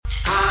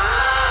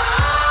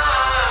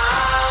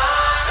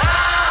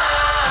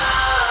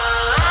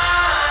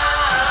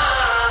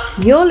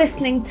You're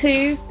listening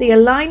to the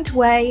Aligned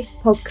Way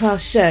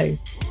podcast show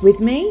with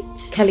me,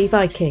 Kelly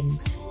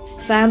Vikings,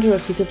 founder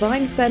of the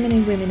Divine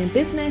Feminine Women in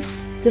Business,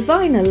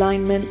 Divine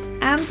Alignment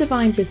and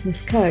Divine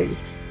Business Code,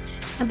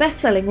 and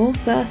best-selling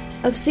author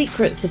of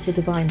Secrets of the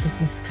Divine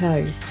Business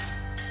Code.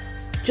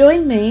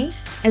 Join me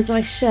as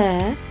I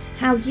share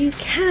how you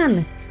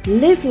can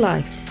live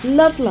life,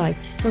 love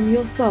life from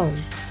your soul,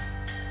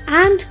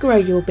 and grow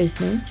your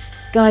business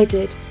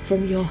guided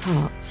from your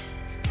heart.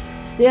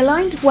 The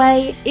Aligned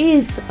Way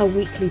is a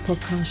weekly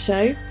podcast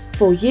show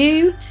for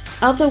you,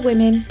 other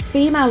women,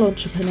 female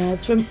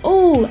entrepreneurs from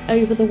all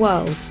over the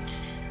world,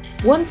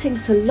 wanting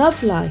to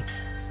love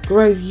life,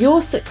 grow your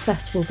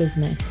successful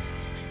business,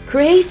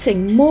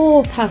 creating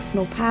more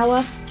personal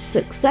power,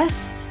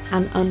 success,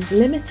 and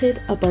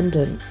unlimited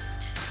abundance.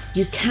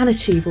 You can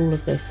achieve all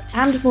of this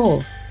and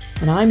more,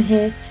 and I'm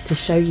here to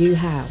show you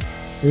how.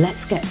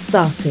 Let's get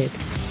started.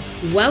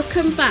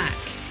 Welcome back.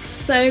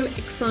 So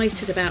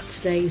excited about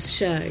today's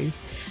show.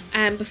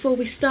 And before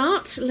we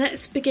start,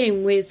 let's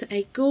begin with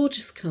a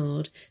gorgeous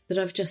card that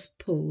I've just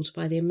pulled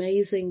by the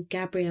amazing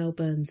Gabrielle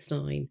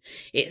Bernstein.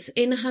 It's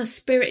in her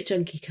Spirit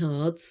Junkie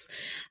cards,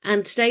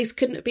 and today's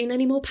couldn't have been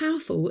any more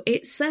powerful.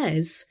 It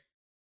says,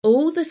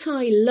 "All that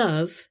I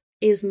love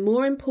is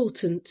more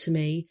important to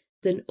me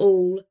than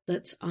all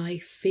that I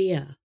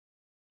fear."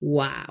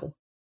 Wow.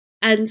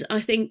 And I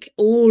think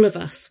all of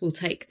us will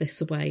take this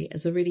away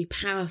as a really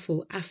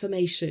powerful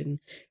affirmation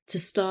to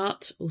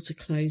start or to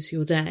close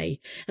your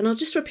day. And I'll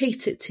just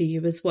repeat it to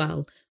you as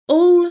well.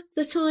 All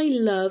that I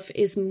love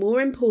is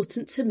more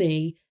important to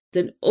me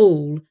than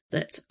all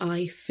that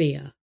I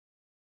fear.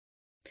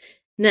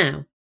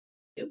 Now,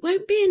 it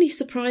won't be any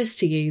surprise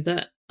to you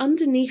that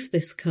underneath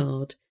this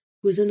card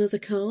was another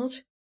card.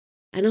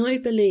 And I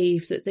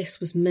believe that this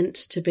was meant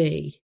to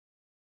be.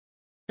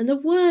 And the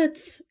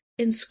words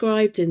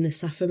inscribed in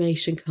this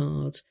affirmation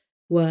card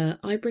were,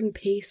 "I bring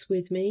peace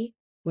with me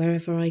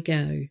wherever I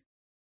go."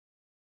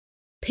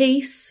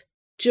 Peace,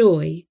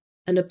 joy,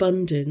 and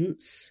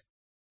abundance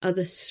are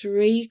the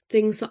three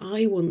things that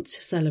I want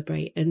to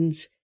celebrate. And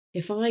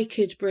if I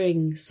could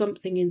bring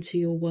something into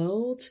your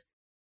world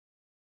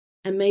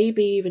and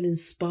maybe even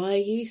inspire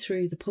you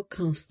through the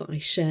podcast that I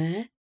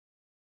share,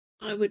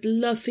 I would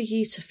love for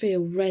you to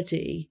feel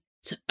ready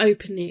to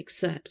openly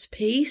accept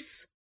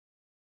peace,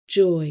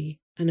 joy,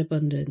 and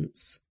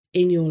abundance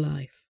in your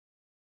life.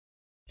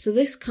 So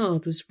this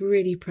card was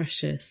really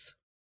precious.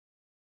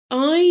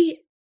 I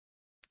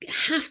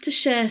have to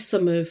share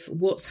some of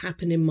what's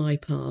happened in my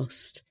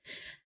past.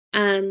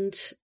 And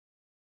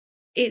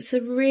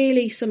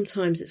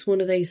sometimes it's one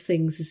of those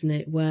things, isn't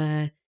it,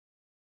 where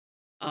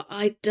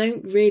I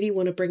don't really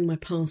want to bring my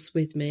past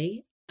with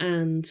me.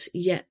 And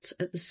yet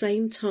at the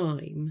same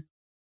time,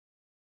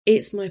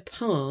 it's my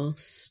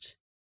past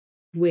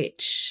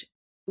which,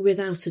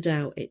 without a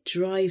doubt, it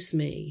drives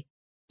me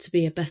to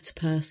be a better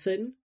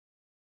person,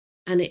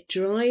 and it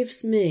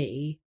drives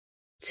me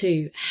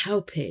to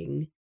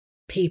helping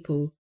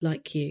people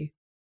like you,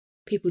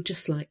 people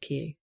just like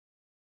you.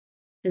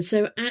 And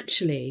so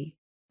actually,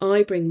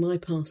 I bring my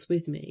past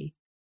with me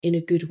in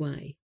a good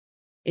way,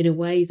 in a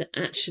way that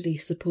actually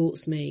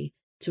supports me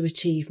to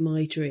achieve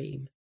my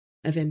dream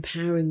of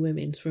empowering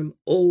women from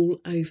all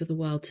over the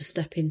world to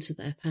step into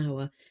their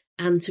power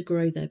and to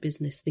grow their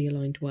business the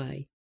aligned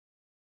way.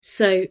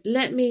 So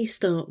let me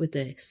start with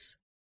this.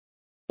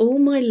 All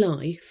my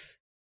life,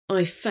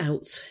 I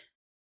felt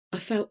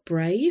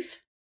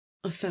brave,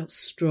 I felt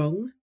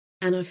strong,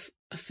 and I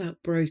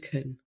felt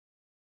broken.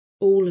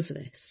 All of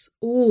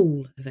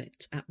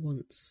it at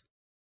once.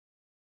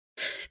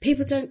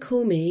 People don't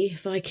call me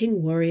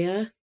Viking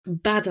warrior,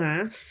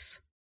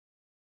 badass,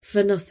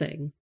 for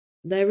nothing.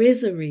 There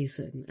is a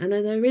reason, and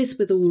there is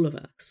with all of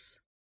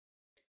us.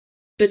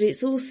 But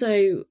it's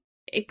also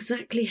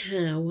exactly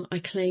how I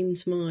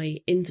claimed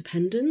my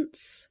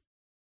independence.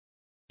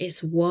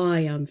 It's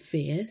why I'm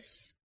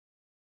fierce.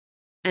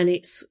 And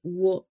it's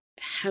what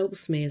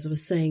helps me, as I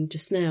was saying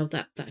just now,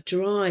 that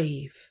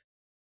drive.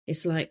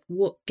 It's like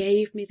what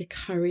gave me the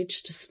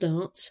courage to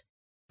start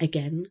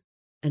again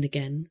and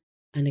again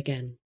and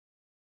again.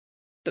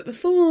 But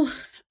before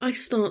I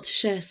start to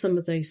share some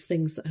of those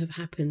things that have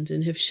happened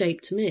and have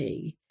shaped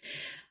me,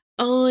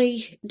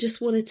 I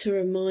just wanted to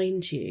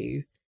remind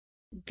you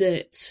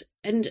that,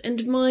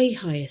 and my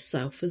higher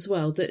self as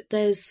well, that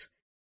there's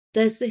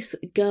this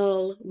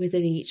girl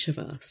within each of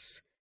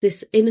us,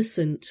 this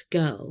innocent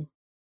girl.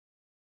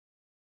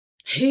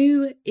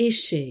 Who is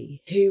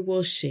she? Who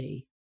was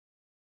she?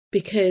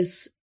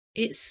 Because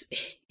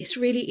it's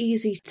really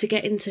easy to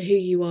get into who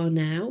you are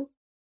now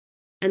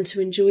and to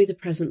enjoy the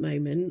present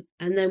moment.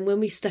 And then when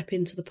we step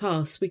into the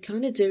past, we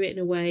kind of do it in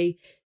a way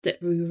that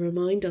we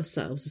remind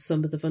ourselves of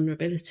some of the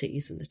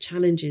vulnerabilities and the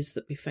challenges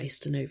that we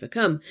faced and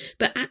overcome.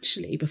 But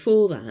actually,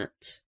 before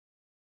that,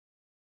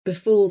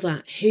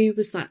 who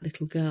was that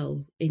little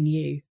girl in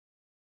you?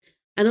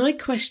 And I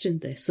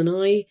questioned this,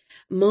 and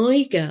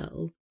my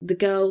girl, the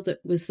girl that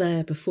was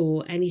there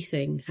before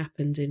anything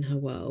happened in her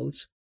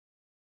world,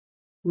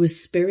 was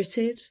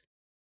spirited.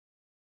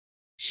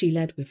 She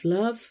led with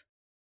love.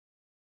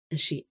 and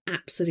she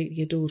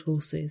absolutely adored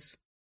horses.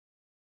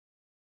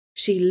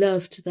 She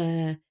loved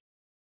their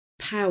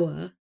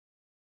power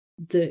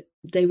that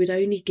they would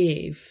only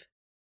give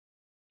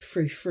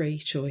through free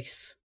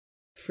choice,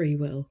 free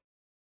will.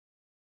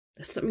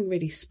 There's something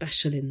really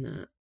special in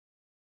that.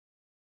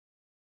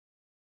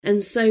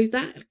 And so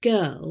that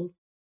girl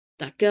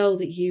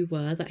that you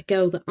were, that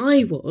girl that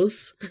I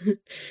was,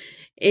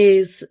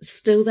 is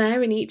still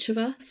there in each of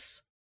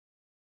us,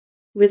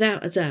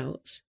 without a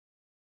doubt.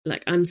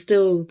 Like, I'm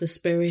still the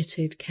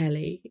spirited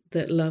Kelly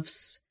that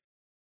loves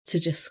to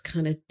just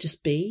kind of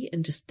just be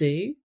and just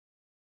do.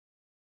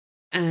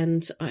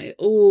 And I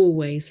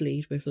always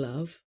lead with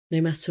love,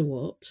 no matter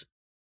what.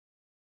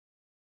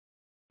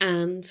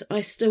 And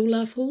I still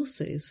love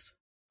horses.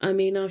 I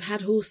mean, I've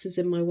had horses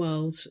in my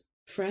world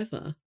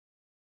forever.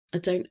 I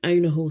don't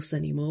own a horse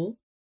anymore,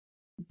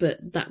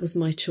 but that was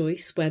my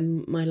choice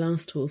when my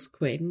last horse,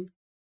 Quinn,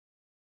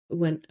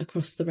 went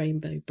across the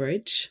Rainbow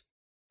Bridge.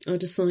 I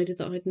decided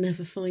that I'd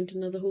never find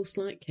another horse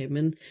like him,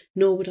 and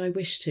nor would I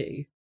wish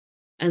to.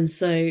 And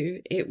so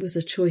it was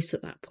a choice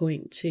at that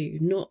point to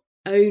not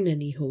own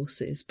any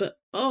horses, but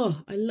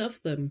I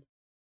love them.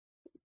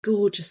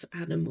 Gorgeous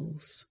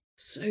animals,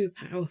 so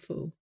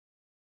powerful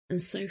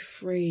and so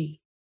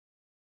free.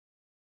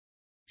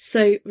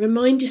 So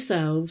remind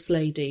yourselves,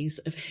 ladies,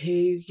 of who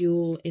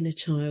your inner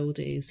child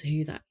is,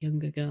 who that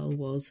younger girl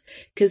was,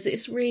 because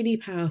it's really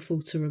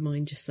powerful to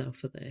remind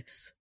yourself of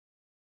this.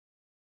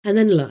 And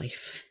then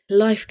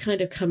life kind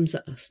of comes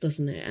at us,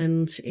 doesn't it?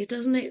 And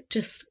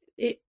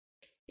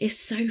it's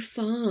so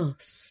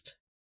fast,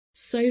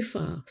 so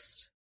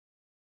fast.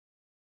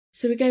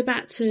 So we go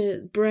back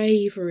to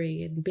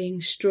bravery and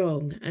being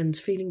strong and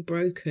feeling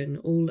broken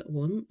all at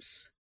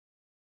once.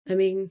 I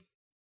mean,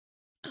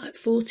 at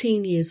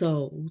 14 years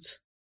old,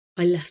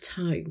 I left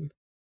home.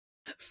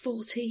 At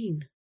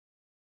 14.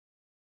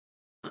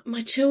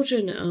 My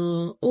children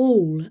are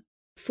all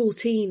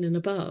 14 and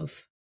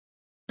above,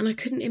 and I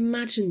couldn't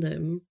imagine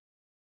them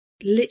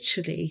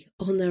literally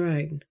on their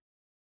own.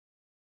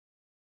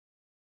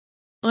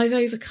 I've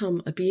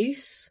overcome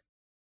abuse.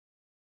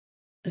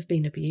 I've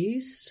been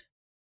abused.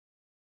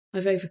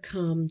 I've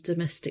overcome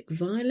domestic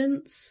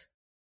violence.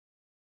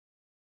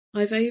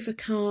 I've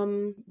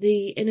overcome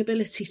the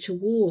inability to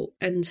walk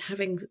and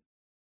having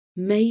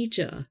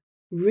major,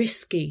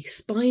 risky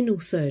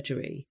spinal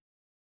surgery,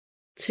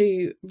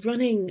 to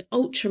running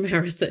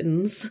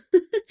ultramarathons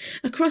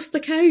across the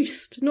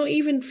coast, not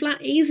even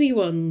flat, easy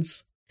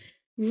ones.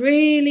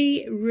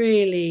 Really,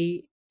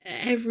 really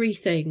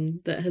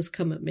everything that has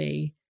come at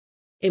me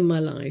in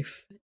my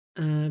life.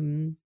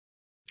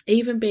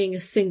 Even being a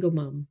single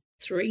mum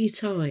 3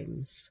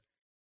 times.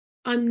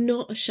 I'm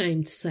not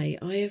ashamed to say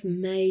I have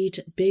made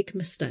big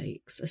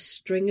mistakes, a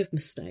string of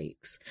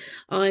mistakes.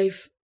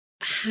 I've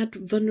had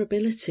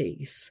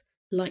vulnerabilities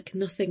like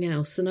nothing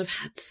else, and I've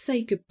had to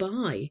say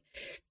goodbye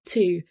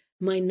to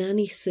my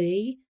nanny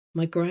C,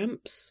 my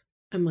gramps,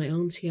 and my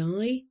auntie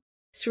I,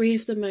 3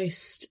 of the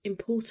most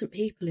important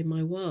people in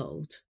my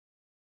world,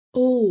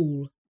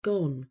 all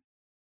gone.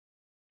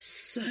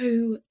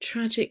 So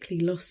tragically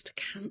lost to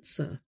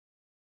cancer.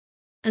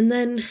 And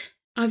then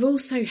I've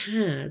also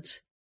had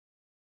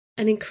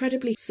an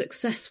incredibly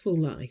successful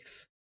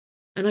life,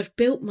 and I've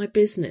built my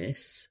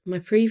business, my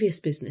previous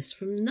business,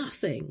 from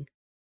nothing.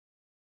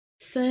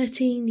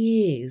 13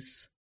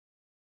 years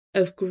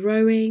of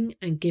growing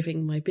and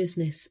giving my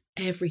business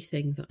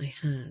everything that I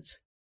had.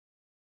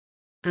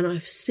 And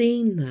I've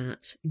seen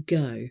that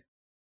go,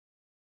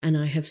 and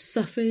I have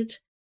suffered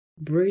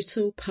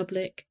brutal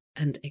public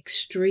and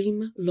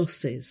extreme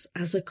losses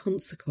as a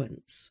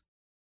consequence.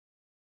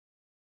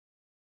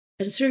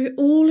 And through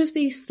all of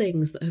these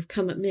things that have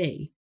come at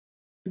me,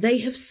 they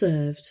have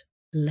served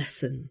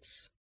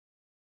lessons.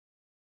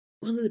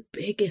 One of the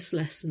biggest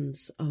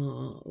lessons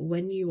are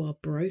when you are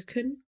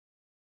broken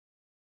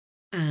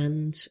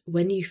and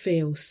when you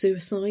feel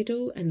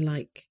suicidal and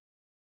like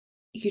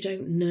you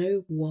don't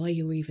know why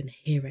you're even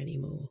here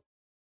anymore.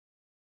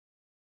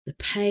 The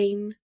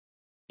pain,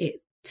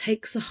 it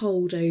takes a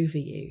hold over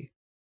you.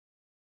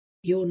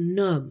 You're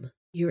numb,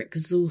 you're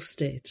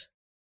exhausted.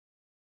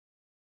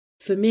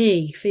 For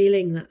me,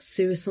 feeling that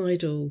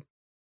suicidal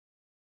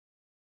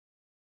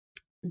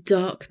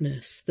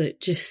darkness that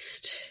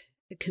just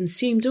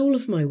consumed all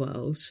of my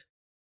world,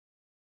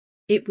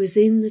 it was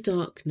in the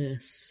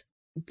darkness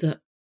that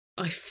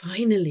I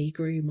finally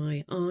grew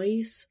my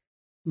eyes,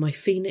 my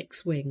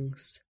phoenix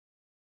wings,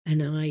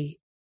 and I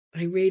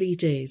really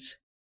did,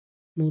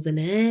 more than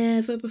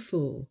ever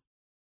before,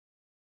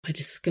 I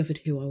discovered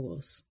who I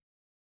was.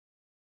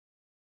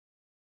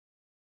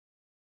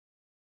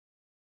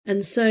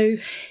 And so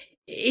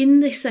in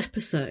this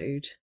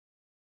episode,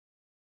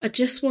 I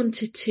just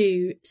wanted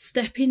to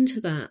step into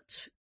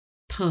that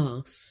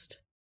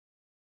past,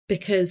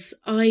 because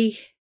I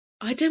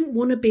don't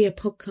want to be a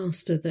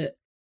podcaster that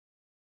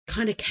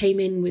kind of came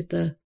in with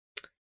the,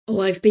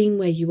 I've been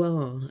where you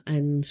are,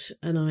 and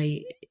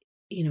I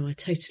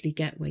totally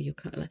get where you're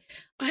kind of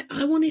like.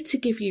 I wanted to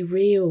give you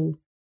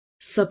real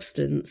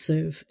substance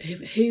of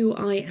who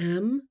I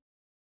am,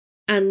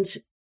 and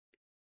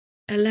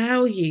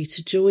allow you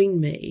to join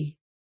me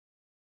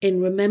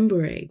in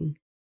remembering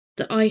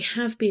that I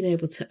have been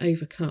able to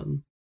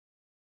overcome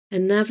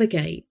and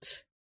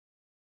navigate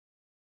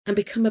and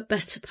become a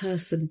better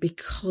person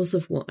because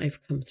of what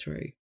I've come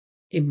through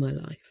in my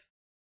life.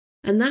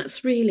 And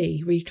that's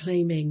really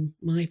reclaiming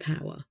my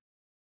power.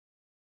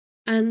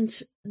 And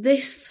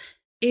this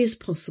is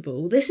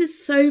possible. This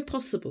is so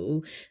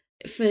possible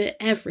for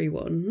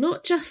everyone,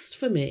 not just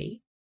for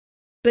me,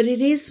 but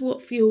it is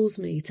what fuels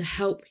me to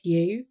help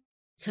you,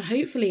 to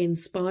hopefully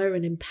inspire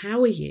and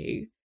empower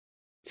you,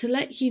 to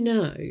let you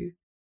know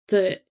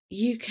that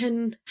you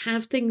can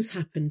have things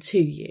happen to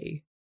you.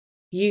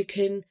 You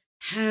can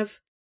have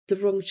the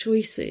wrong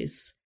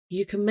choices.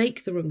 You can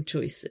make the wrong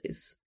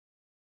choices.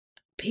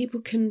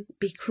 People can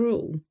be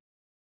cruel.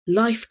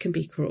 Life can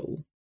be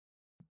cruel.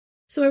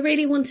 So I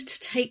really wanted to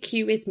take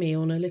you with me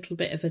on a little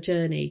bit of a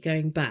journey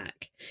going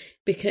back,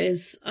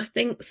 because I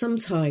think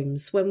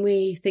sometimes when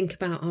we think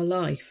about our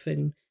life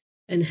and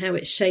how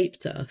it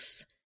shaped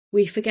us,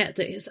 we forget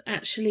that it's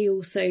actually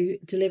also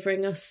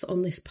delivering us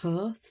on this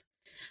path.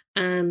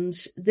 And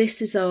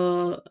this is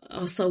our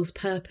soul's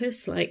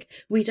purpose. Like,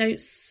 we don't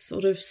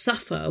sort of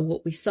suffer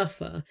what we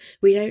suffer.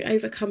 We don't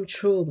overcome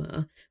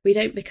trauma. We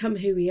don't become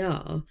who we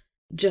are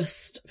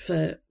just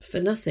for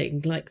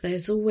nothing. Like,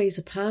 there's always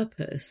a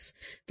purpose.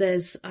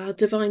 There's our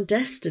divine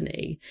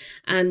destiny,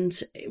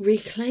 and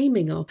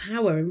reclaiming our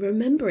power and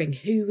remembering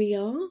who we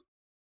are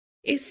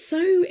is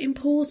so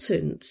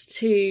important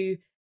to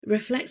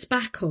reflect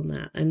back on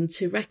that and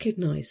to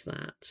recognize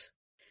that.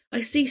 I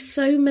see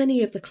so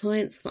many of the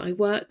clients that I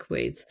work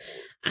with,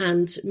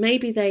 and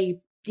maybe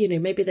they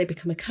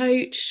become a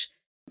coach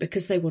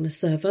because they want to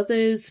serve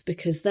others,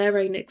 because their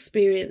own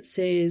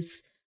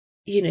experiences,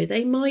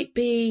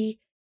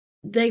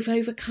 they've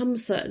overcome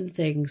certain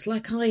things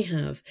like I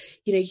have.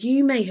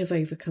 You may have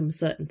overcome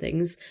certain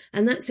things,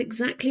 and that's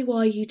exactly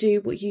why you do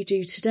what you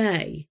do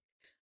today.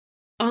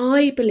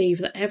 I believe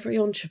that every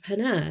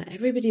entrepreneur,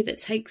 everybody that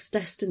takes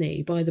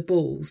destiny by the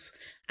balls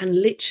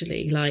and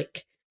literally,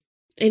 like,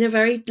 in a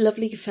very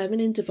lovely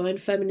divine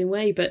feminine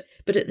way, but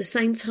at the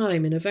same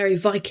time in a very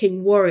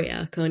Viking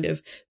warrior kind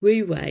of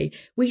woo way,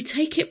 we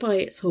take it by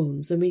its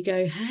horns and we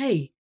go,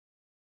 hey,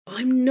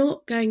 I'm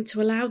not going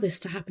to allow this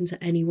to happen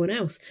to anyone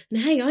else.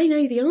 And hey, I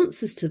know the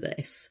answers to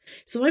this,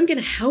 so I'm going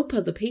to help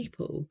other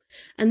people.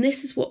 And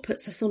this is what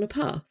puts us on a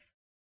path.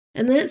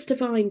 And that's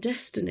divine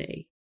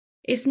destiny.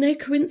 It's no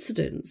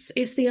coincidence.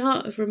 It's the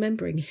art of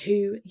remembering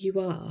who you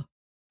are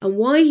and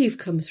why you've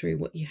come through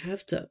what you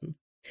have done.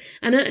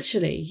 And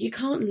actually, you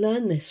can't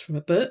learn this from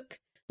a book.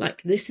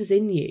 Like, this is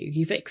in you.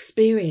 You've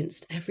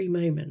experienced every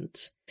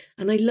moment.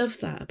 And I love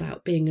that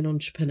about being an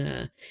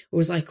entrepreneur, or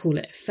as I call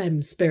it,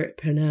 femme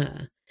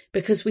spiritpreneur,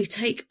 because we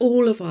take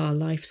all of our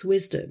life's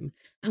wisdom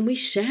and we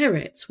share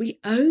it. We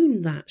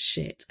own that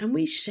shit and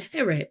we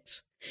share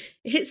it.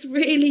 It's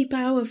really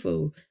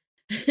powerful.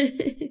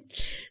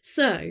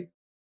 So,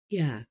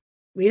 yeah,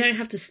 we don't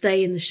have to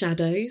stay in the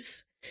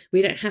shadows.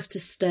 We don't have to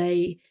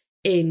stay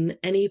in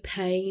any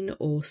pain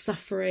or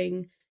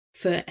suffering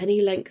for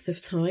any length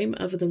of time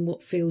other than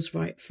what feels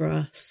right for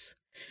us.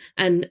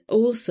 And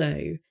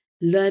also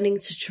learning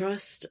to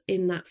trust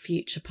in that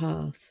future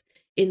path,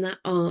 in that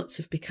art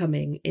of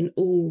becoming, in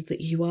all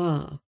that you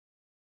are.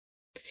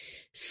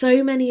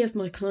 So many of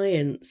my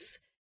clients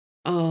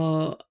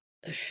are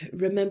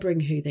remembering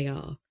who they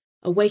are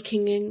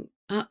waking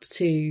up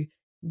to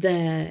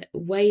their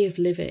way of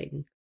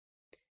living,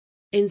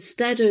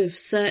 instead of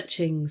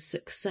searching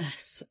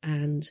success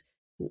and,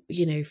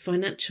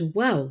 financial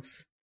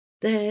wealth.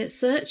 They're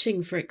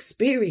searching for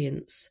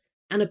experience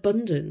and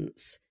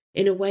abundance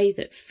in a way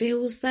that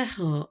fills their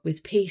heart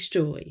with peace,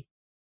 joy,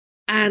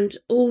 and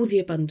all the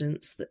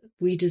abundance that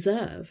we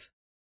deserve.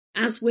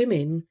 As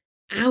women,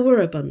 our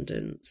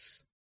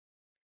abundance.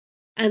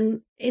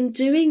 And in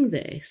doing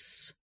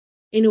this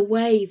in a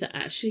way that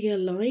actually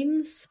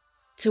aligns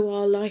to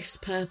our life's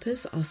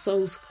purpose, our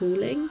soul's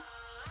calling,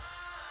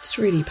 it's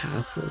really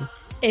powerful.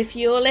 If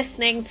you're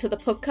listening to the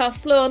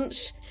podcast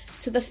launch,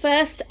 to the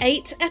first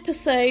 8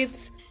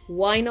 episodes,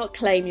 why not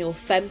claim your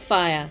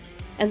Femme-Fire?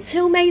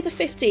 Until May the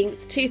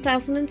 15th,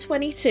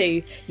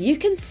 2022, you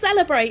can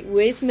celebrate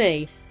with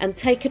me and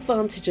take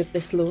advantage of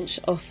this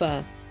launch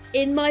offer.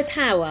 In My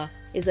Power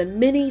is a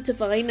mini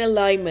divine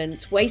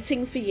alignment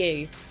waiting for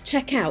you.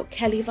 Check out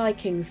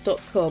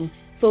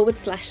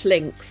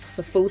kellyvikings.com/links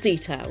for full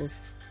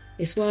details.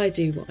 It's why I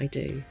do what I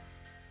do.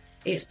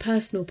 It's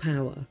personal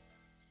power,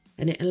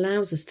 and it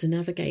allows us to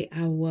navigate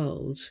our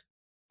world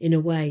in a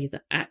way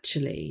that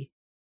actually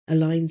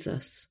aligns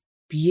us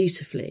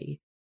beautifully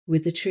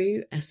with the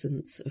true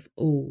essence of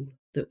all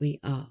that we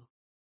are.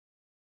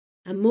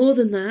 And more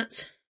than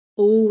that,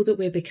 all that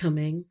we're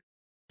becoming,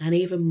 and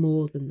even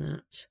more than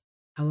that,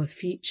 our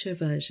future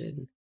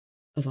version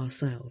of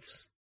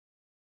ourselves.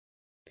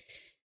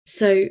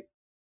 So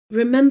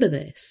remember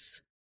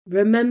this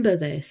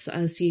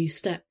as you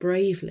step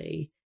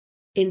bravely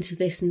into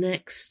this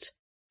next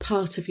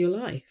part of your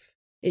life,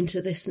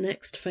 into this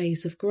next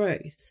phase of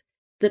growth,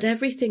 that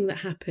everything that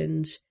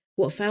happened,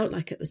 what felt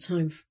like at the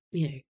time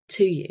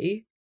to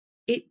you.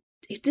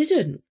 It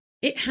didn't.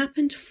 It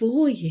happened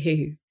for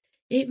you.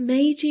 It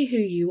made you who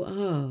you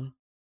are.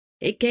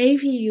 It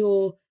gave you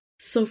your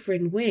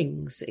sovereign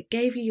wings. It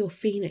gave you your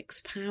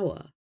phoenix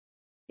power.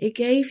 It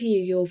gave you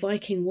your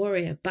Viking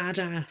warrior,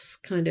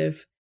 badass kind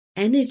of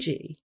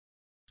energy.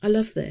 I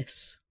love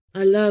this.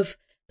 I love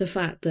the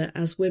fact that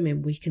as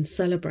women, we can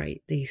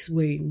celebrate these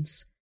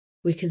wounds.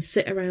 We can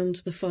sit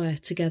around the fire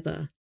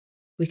together.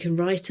 We can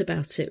write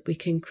about it. We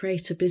can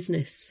create a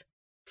business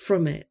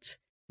from it.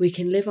 We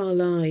can live our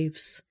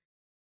lives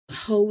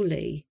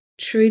wholly,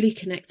 truly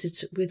connected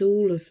with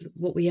all of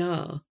what we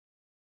are,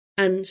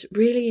 and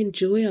really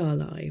enjoy our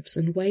lives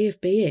and way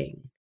of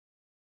being.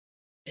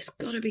 It's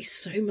got to be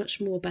so much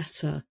more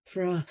better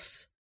for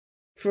us,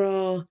 for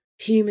our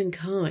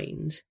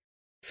humankind,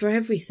 for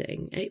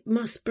everything. It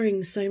must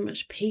bring so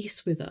much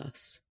peace with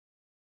us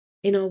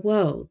in our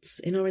worlds,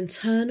 in our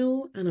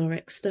internal and our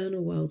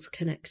external worlds,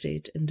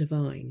 connected and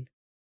divine.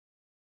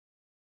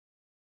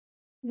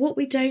 What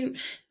we don't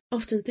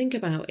often think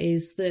about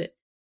is that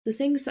the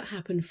things that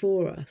happen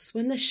for us,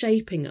 when they're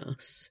shaping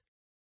us,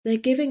 they're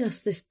giving us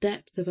this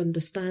depth of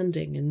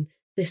understanding and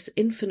this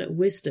infinite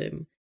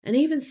wisdom and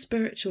even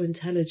spiritual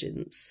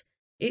intelligence.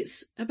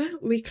 It's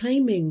about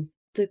reclaiming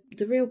the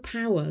real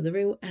power, the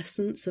real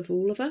essence of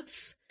all of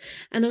us.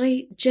 And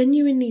I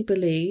genuinely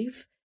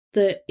believe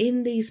that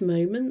in these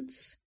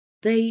moments,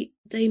 they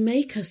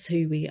make us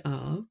who we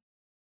are.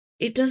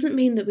 It doesn't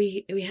mean that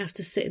we have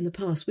to sit in the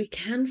past. We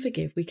can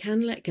forgive, we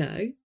can let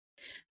go.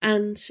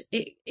 And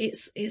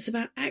it's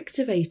about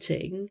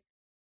activating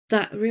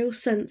that real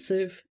sense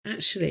of,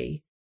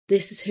 actually,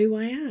 this is who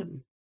I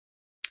am.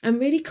 And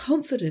really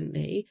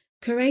confidently,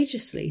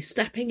 courageously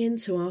stepping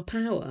into our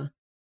power.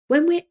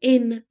 When we're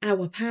in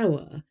our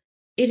power,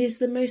 it is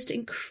the most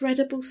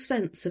incredible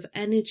sense of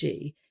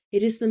energy.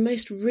 It is the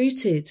most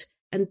rooted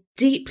and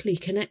deeply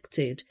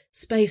connected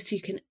space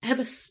you can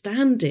ever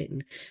stand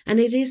in. And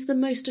it is the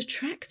most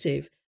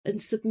attractive and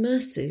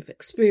submersive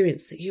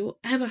experience that you'll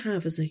ever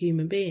have as a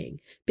human being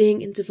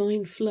in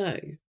divine flow.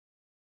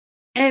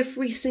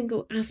 Every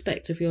single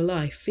aspect of your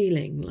life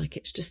feeling like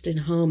it's just in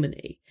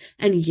harmony.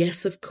 And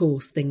yes, of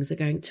course, things are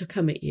going to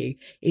come at you.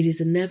 It is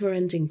a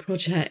never-ending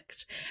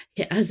project,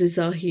 as is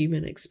our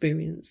human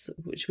experience,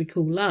 which we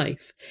call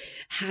life.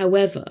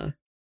 However,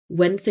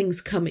 when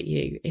things come at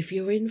you, if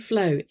you're in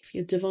flow, if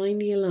you're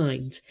divinely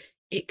aligned,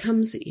 it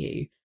comes at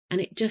you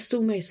and it just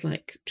almost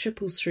like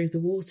trickles through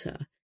the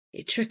water.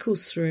 It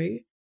trickles through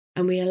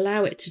and we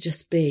allow it to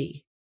just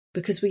be,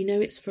 because we know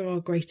it's for our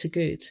greater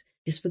good.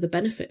 It's for the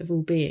benefit of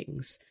all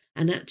beings,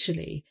 and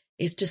actually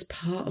it's just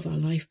part of our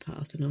life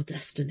path and our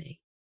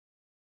destiny.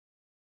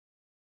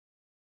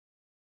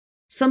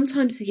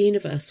 Sometimes the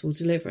universe will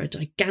deliver a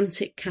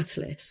gigantic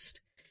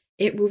catalyst.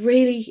 It will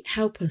really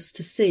help us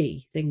to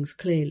see things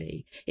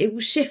clearly. It will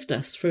shift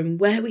us from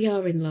where we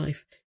are in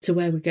life to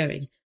where we're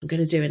going. I'm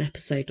going to do an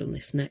episode on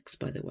this next,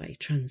 by the way,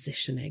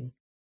 transitioning.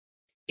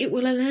 It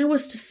will allow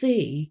us to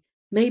see,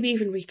 maybe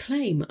even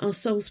reclaim our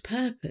soul's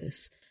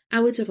purpose,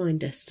 our divine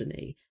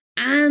destiny,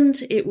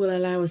 and it will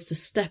allow us to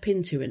step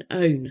into and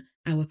own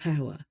our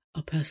power,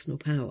 our personal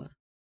power.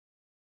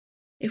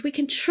 If we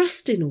can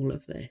trust in all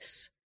of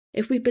this,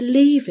 if we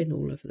believe in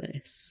all of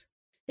this,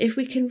 if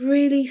we can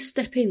really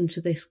step into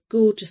this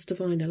gorgeous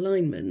divine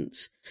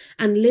alignment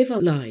and live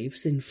our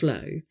lives in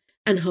flow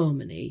and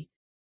harmony,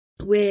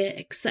 we're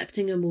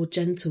accepting a more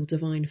gentle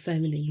divine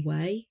feminine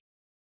way.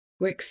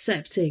 We're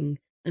accepting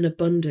an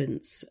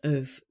abundance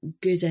of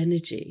good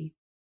energy.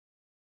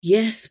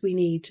 Yes, we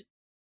need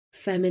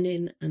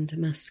feminine and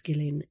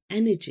masculine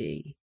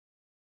energy,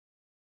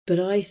 but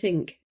I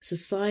think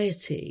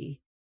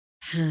society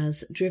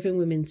has driven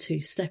women to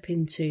step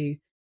into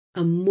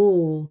a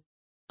more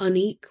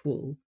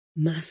unequal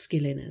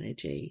masculine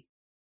energy,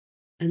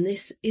 and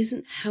this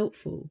isn't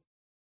helpful.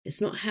 It's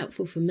not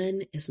helpful for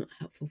men, it's not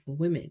helpful for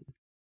women.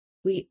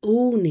 We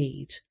all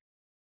need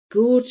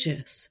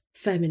gorgeous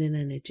feminine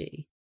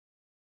energy.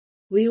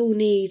 We all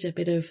need a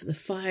bit of the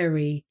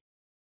fiery,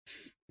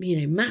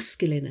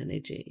 masculine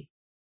energy.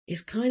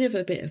 It's kind of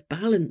a bit of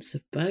balance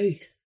of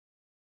both.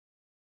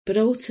 But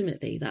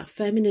ultimately, that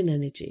feminine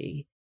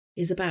energy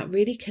is about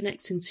really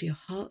connecting to your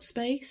heart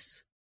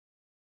space.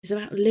 It's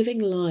about living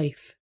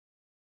life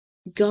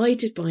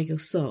guided by your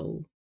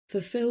soul,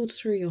 fulfilled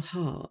through your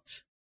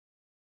heart,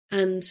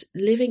 and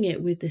living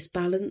it with this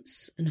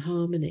balance and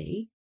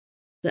harmony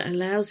that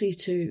allows you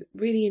to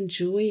really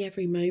enjoy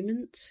every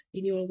moment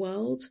in your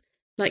world.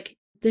 Like,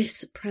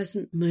 this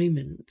present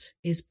moment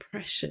is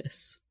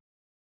precious.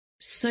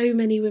 So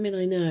many women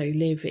I know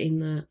live in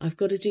the, I've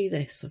got to do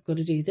this, I've got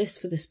to do this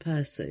for this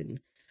person,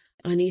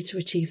 I need to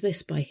achieve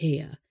this by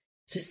here.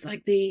 So it's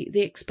like the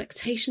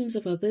expectations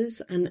of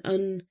others and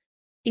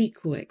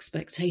unequal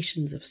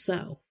expectations of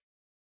self.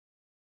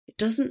 It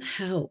doesn't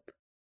help.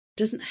 It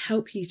doesn't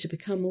help you to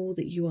become all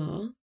that you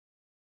are.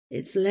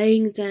 It's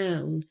laying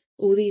down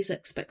all these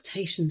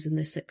expectations and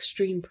this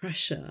extreme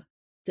pressure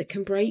that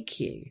can break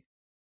you.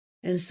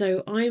 And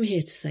so I'm here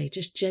to say,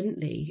 just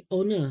gently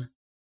honour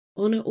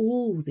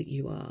all that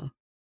you are.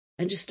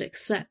 and just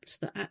accept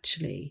that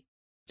actually,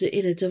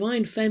 in a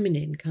divine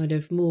feminine kind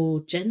of more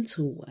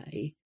gentle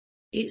way,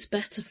 it's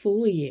better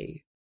for you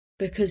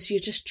because you're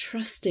just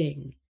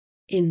trusting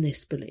in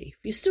this belief.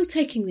 You're still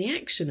taking the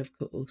action, of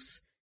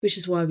course, which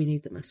is why we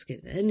need the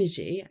masculine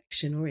energy,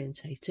 action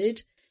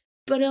orientated,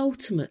 but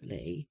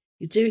ultimately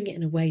you're doing it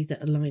in a way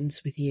that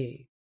aligns with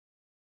you.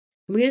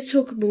 And we're going to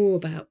talk more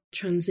about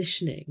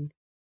transitioning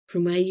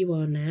from where you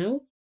are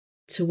now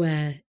to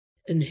where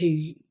and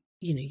who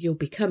you're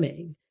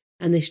becoming,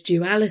 and this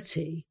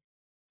duality.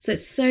 So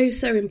it's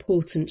so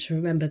important to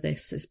remember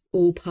this as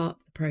all part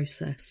of the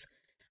process,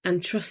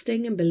 and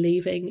trusting and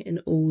believing in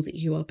all that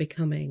you are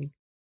becoming.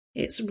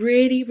 It's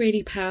really,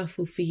 really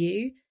powerful for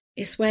you.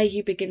 It's where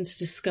you begin to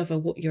discover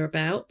what you're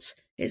about.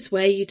 It's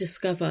where you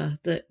discover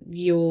that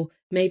you're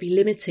maybe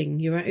limiting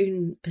your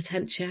own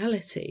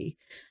potentiality,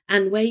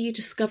 and where you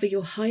discover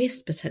your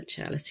highest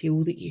potentiality,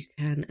 all that you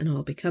can and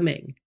are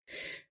becoming.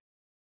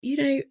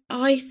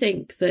 I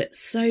think that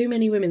so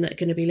many women that are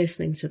going to be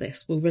listening to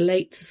this will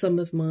relate to some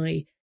of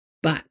my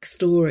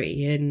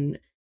backstory and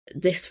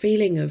this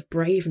feeling of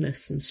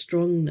braveness and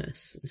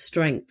strongness and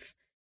strength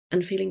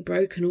and feeling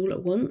broken all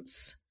at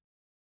once.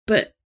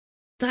 But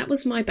that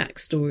was my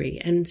backstory,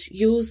 and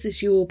yours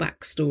is your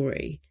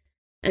backstory.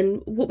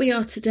 And what we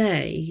are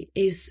today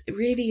is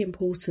really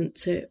important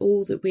to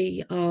all that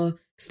we are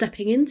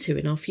stepping into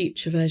in our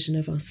future version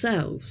of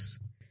ourselves.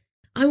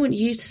 I want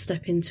you to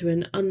step into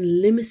an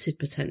unlimited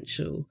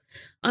potential.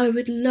 I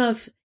would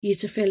love you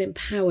to feel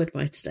empowered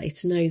by today,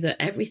 to know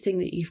that everything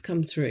that you've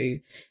come through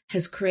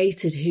has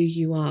created who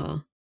you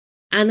are.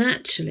 And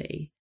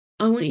actually,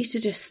 I want you to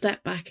just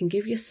step back and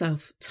give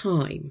yourself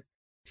time,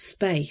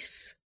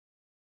 space,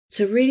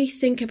 to really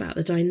think about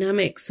the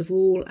dynamics of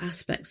all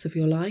aspects of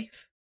your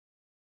life,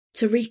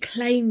 to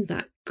reclaim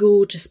that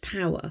gorgeous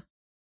power.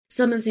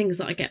 Some of the things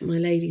that I get my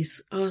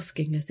ladies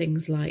asking are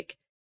things like,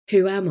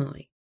 who am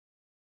I?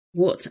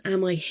 What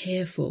am I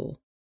here for?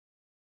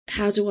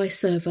 How do I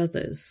serve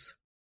others?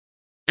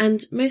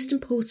 And most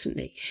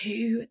importantly,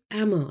 who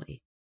am I?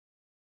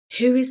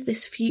 Who is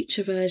this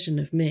future version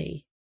of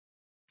me?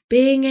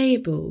 Being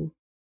able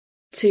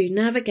to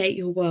navigate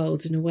your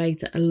world in a way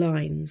that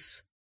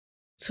aligns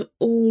to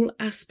all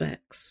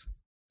aspects.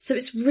 So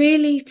it's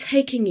really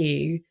taking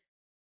you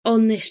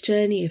on this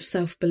journey of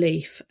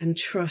self-belief, and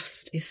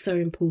trust is so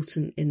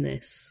important in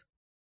this.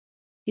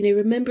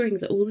 Remembering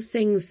that all the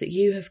things that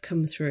you have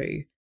come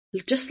through,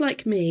 just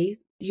like me,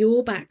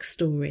 your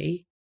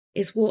backstory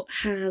is what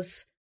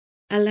has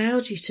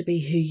allowed you to be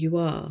who you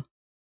are.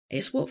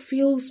 It's what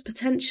fuels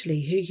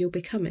potentially who you're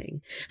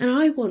becoming. And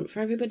I want for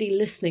everybody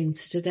listening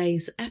to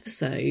today's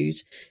episode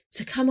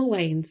to come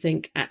away and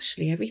think,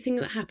 actually, everything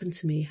that happened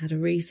to me had a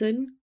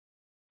reason,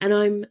 and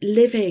I'm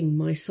living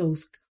my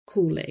soul's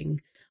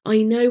calling.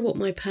 I know what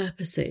my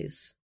purpose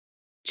is.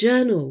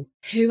 Journal.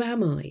 Who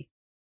am I?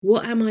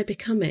 What am I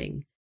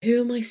becoming? Who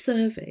am I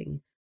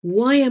serving?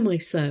 Why am I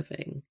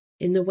serving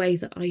in the way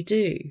that I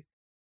do?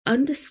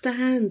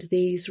 Understand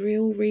these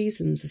real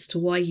reasons as to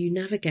why you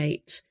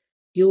navigate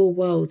your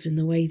world in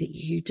the way that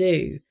you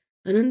do,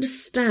 and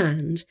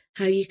understand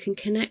how you can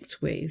connect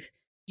with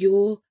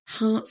your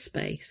heart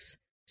space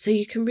so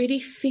you can really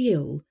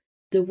feel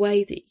the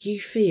way that you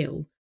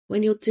feel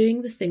when you're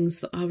doing the things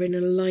that are in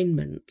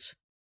alignment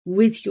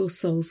with your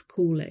soul's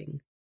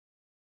calling.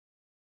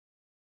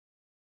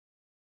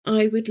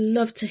 I would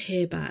love to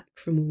hear back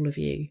from all of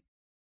you.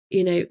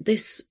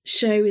 This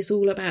show is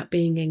all about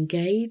being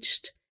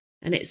engaged,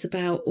 and it's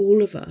about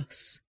all of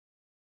us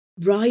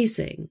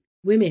rising,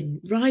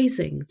 women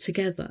rising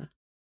together.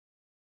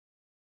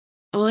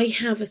 I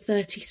have a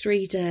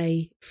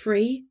 33-day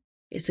free.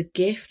 It's a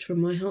gift from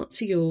my heart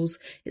to yours.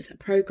 It's a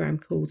program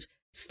called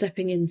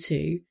Stepping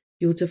Into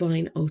Your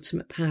Divine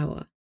Ultimate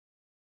Power.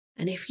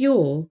 And if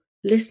you're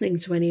listening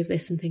to any of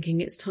this and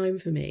thinking it's time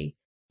for me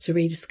to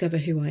rediscover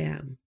who I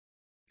am,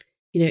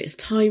 it's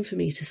time for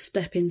me to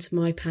step into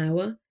my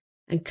power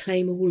and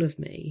claim all of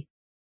me,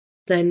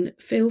 then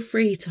feel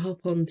free to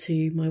hop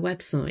onto my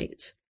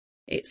website.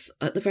 It's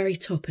at the very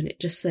top and it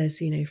just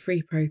says,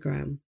 free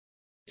program,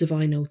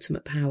 Divine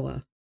Ultimate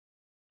Power.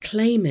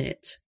 Claim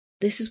it.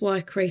 This is why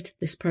I created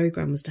this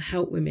program, was to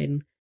help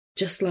women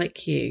just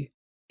like you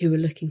who are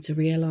looking to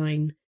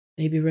realign,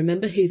 maybe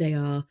remember who they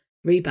are,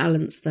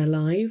 rebalance their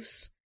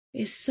lives.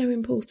 It's so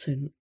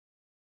important.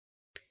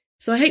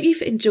 So I hope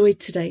you've enjoyed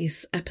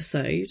today's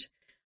episode.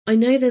 I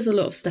know there's a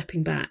lot of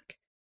stepping back,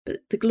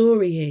 but the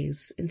glory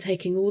is in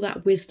taking all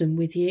that wisdom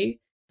with you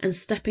and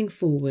stepping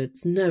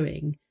forwards,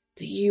 knowing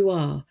that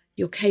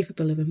you're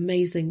capable of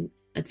amazing,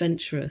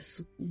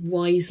 adventurous,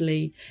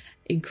 wisely,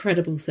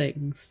 incredible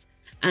things.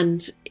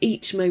 And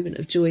each moment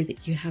of joy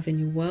that you have in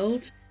your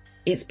world,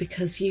 it's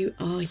because you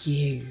are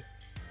you.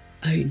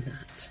 Own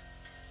that.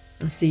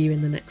 I'll see you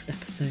in the next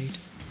episode.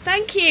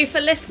 Thank you for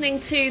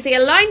listening to The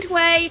Aligned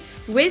Way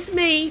with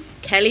me,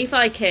 Kelly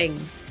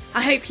Vikings.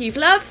 I hope you've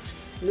loved,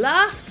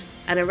 laughed,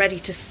 and are ready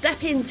to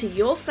step into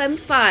your femme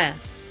fire.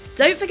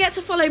 Don't forget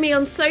to follow me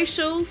on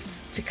socials.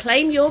 To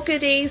claim your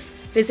goodies,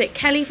 visit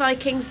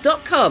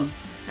kellyvikings.com.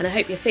 And I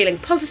hope you're feeling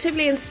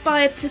positively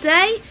inspired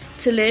today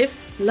to live,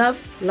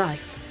 love,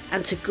 life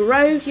and to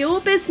grow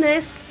your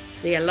business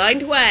the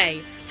aligned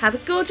way. Have a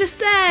gorgeous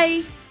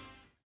day.